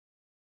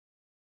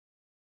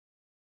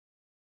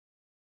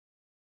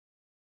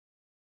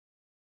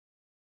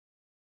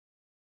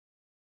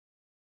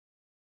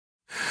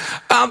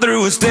I'm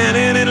through with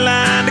standing in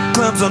line to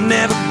clubs I'll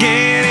never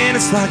get in.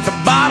 It's like the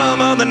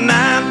bottom of the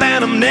ninth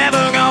and I'm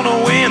never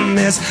gonna win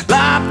this.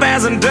 Life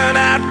hasn't turned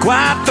out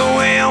quite the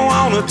way I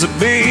want it to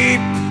be.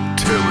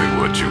 Tell me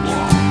what you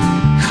want.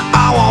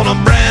 I want a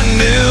brand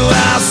new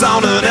house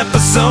on an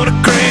episode of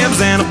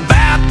Cribs, and a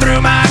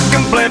bathroom I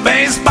can play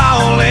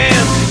baseball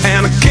in,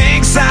 and a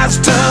king-size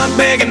tub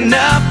big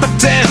enough for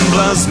 10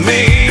 plus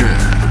me.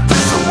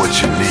 So what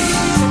you need?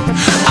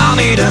 I'll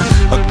need a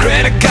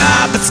credit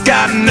card that's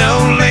got no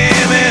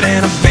limit,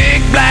 and a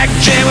big black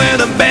jet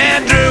with a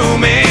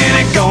bedroom in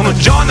it. Gonna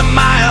join the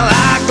Mile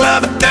High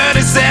Club at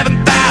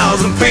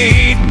 37,000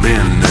 feet.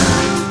 Been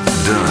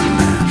done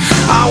that.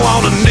 I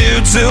want a new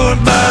tour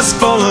bus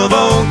full of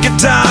old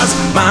guitars,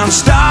 mine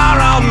star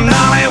on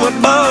Hollywood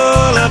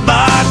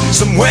Boulevard.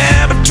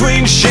 Somewhere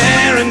between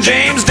Cher and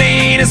James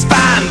Dean is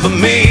fine for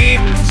me.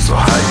 So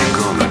how you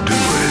gonna do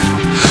it?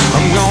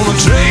 I'm gonna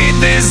trade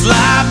this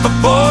life for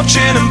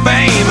fortune and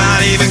fame.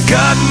 I'd even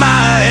cut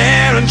my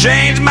hair and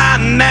change my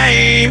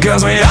name,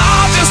 'cause we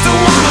all just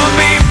wanna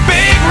be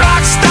big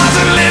rock stars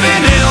and live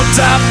in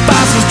hilltop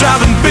houses,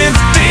 driving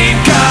 15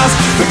 cars.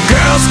 The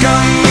girls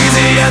come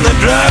easy and the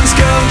drugs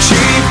come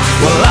cheap.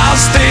 Well, I'll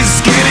stay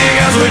skinny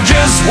 'cause we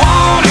just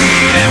won't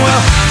eat, and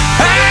we'll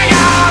hang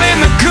out in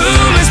the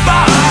coolest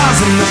bars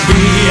in the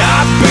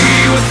VIP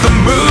with the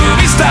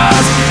movie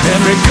stars.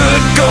 Every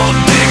good gold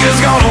digger's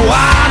gonna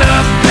wind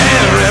up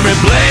there, every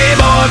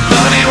playboy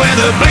bunny with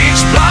a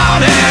bleached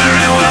blonde hair.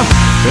 And well,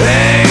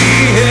 hey,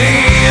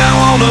 hey, I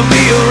wanna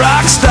be a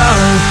rock star.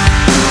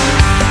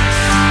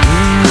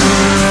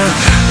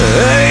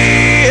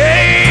 Hey,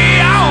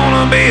 hey, I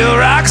wanna be a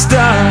rock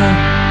star.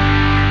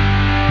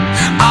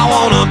 I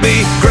wanna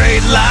be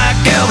great like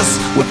Elvis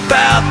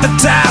without the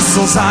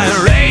tassels.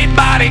 Hire 8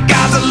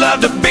 bodyguards that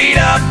love to beat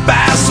up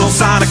assholes.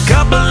 Sign a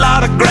couple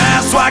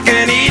autographs so I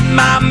can eat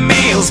my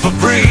meals for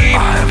free.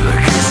 I have the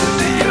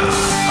quesadilla.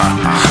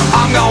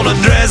 I'm gonna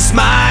dress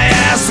my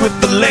ass with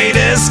the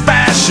latest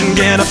fashion,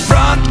 get a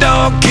front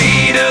door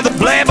key to the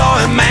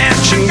Playboy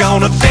Mansion.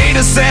 Gonna date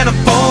a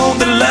centerfold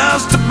that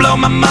loves to blow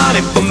my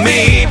money for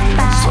me.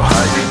 So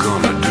how you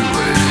gonna do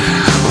it?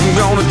 I'm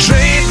gonna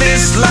trade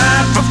this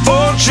life for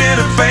fortune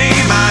and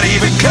fame. I'd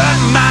even cut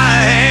my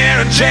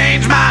hair and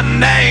change my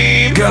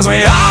name, 'cause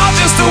we all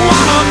just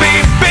wanna be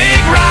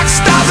big rock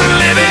stars and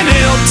live in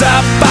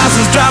hilltop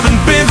houses, driving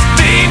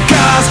 15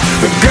 cars.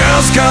 The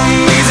girls come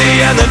easy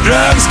and the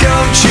drugs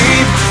come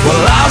cheap.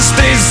 Well, I'll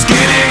stay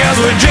skinny 'cause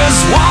we just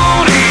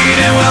won't eat,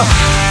 and we'll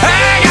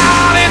hang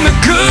out in the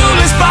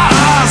coolest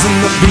bars in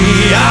the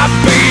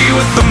VIP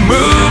with the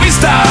movie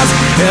stars.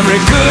 Every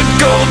good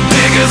gold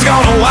digger's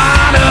gonna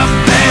wind up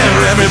there,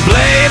 every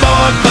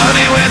playboy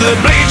bunny with a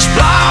bleached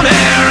blonde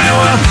hair. And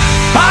we'll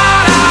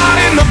hide out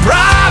in the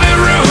private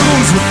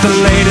rooms with the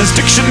latest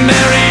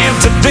dictionary of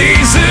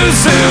today's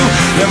zoo.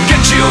 They'll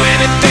get you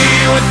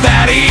anything with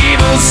that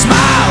evil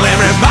smile.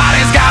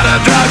 Everybody's got a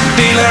drug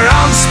dealer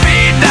on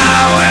speed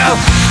dial. Well,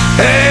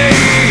 hey,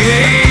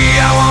 hey,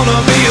 I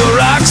wanna be a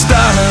rock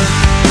star.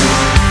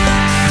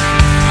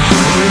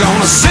 I'm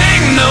gonna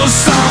sing those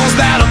songs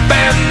that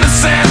offend the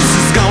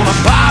senses. Gonna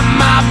pop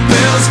my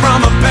pills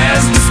from a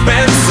Pez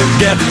dispenser.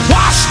 Get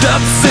washed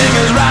up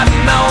singers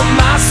writing all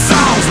my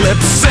songs.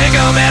 Lip sync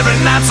them every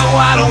night so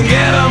I don't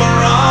get them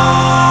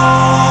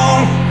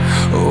wrong.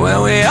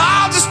 Well, we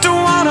all just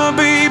wanna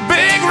be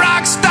big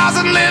rock stars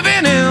and live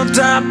in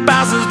hilltop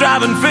houses,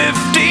 driving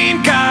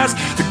 15 cars.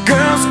 The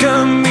girls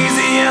come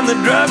easy and the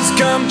drugs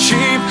come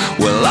cheap.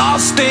 We'll all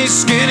stay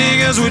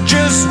skinny 'cause we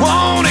just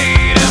won't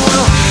eat, and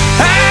we'll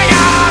hang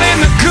out in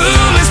the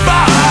coolest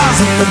bars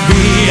in the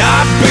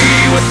VIP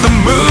with the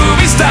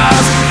movie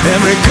stars.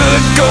 Every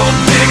good gold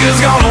digger's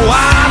gonna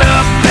wind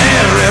up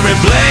there, every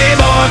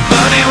playboy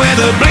bunny with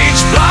a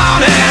bleached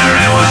blonde hair.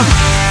 And we'll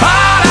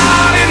hide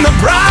out in the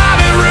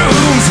private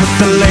rooms with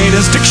the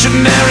latest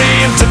dictionary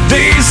of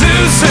today's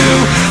zoo.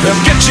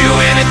 They'll get you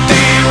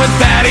anything with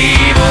that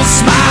evil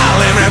smile.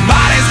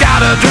 Everybody's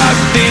got a drug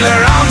dealer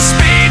on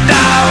speed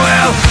dial.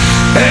 Well,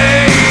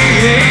 hey,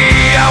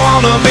 hey, I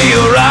wanna be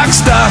a rock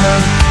star.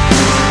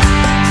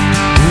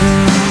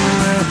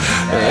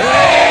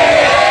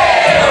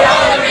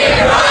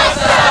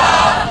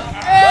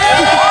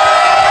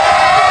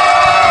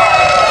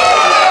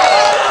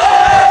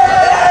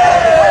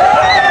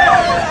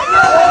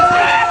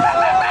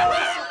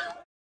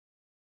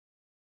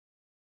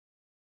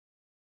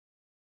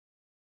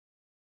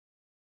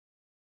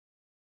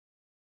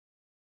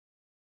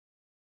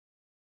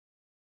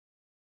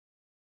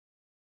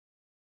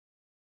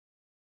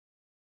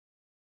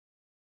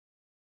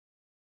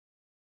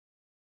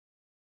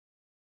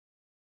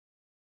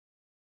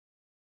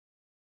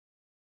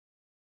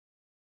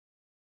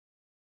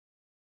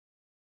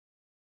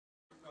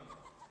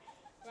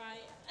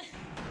 Right.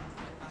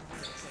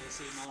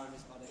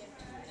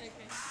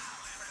 Okay.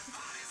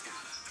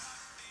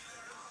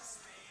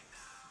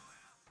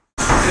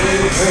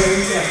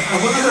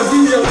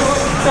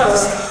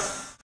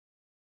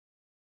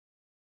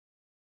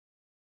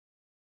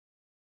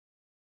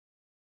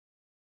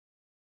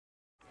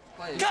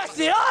 Hi,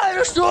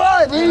 Castellanos,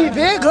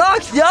 big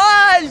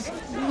Rockstars!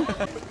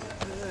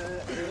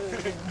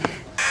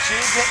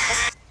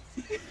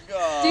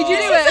 Did you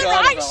do it?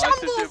 Right,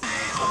 shambles!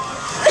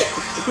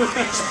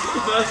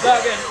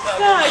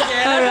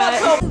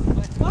 Alright.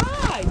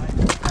 Why?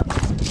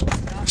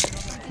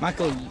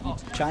 Michael,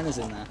 China's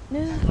in there. No.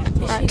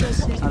 Right.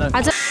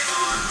 I don't.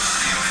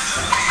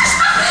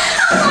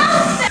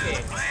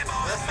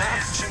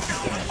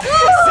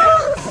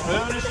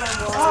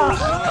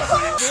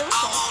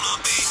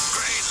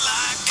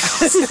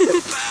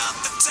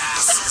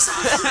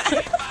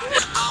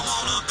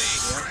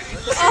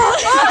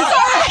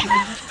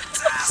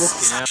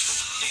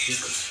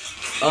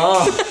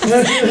 Oh, I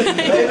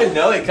don't even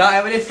know it. Can't I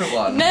have a different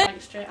one? No.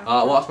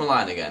 What's my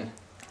line again?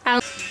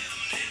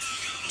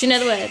 Do you know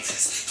the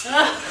words? A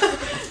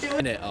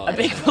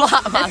big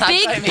black man.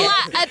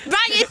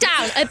 Write it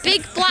down. A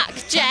big black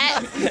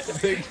jet. A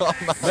big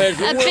black man.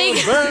 A big.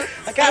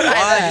 I can't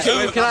write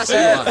that. Can I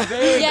say one?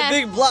 Yeah. A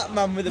big black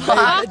man with a big.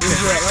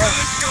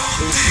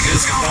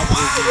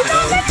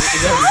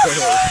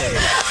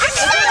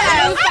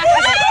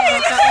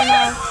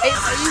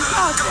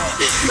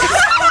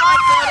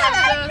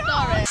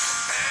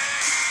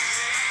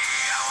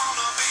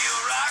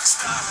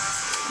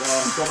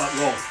 Got that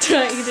wrong.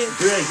 Right, you did.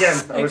 Do it again.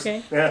 Okay.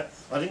 Yeah,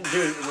 I didn't do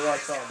it at the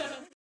right time.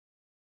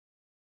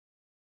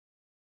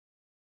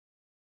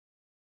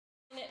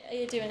 Are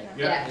you doing it now?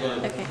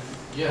 Yeah. Okay.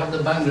 You have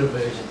the banger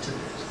version to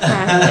this.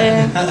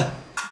 Right,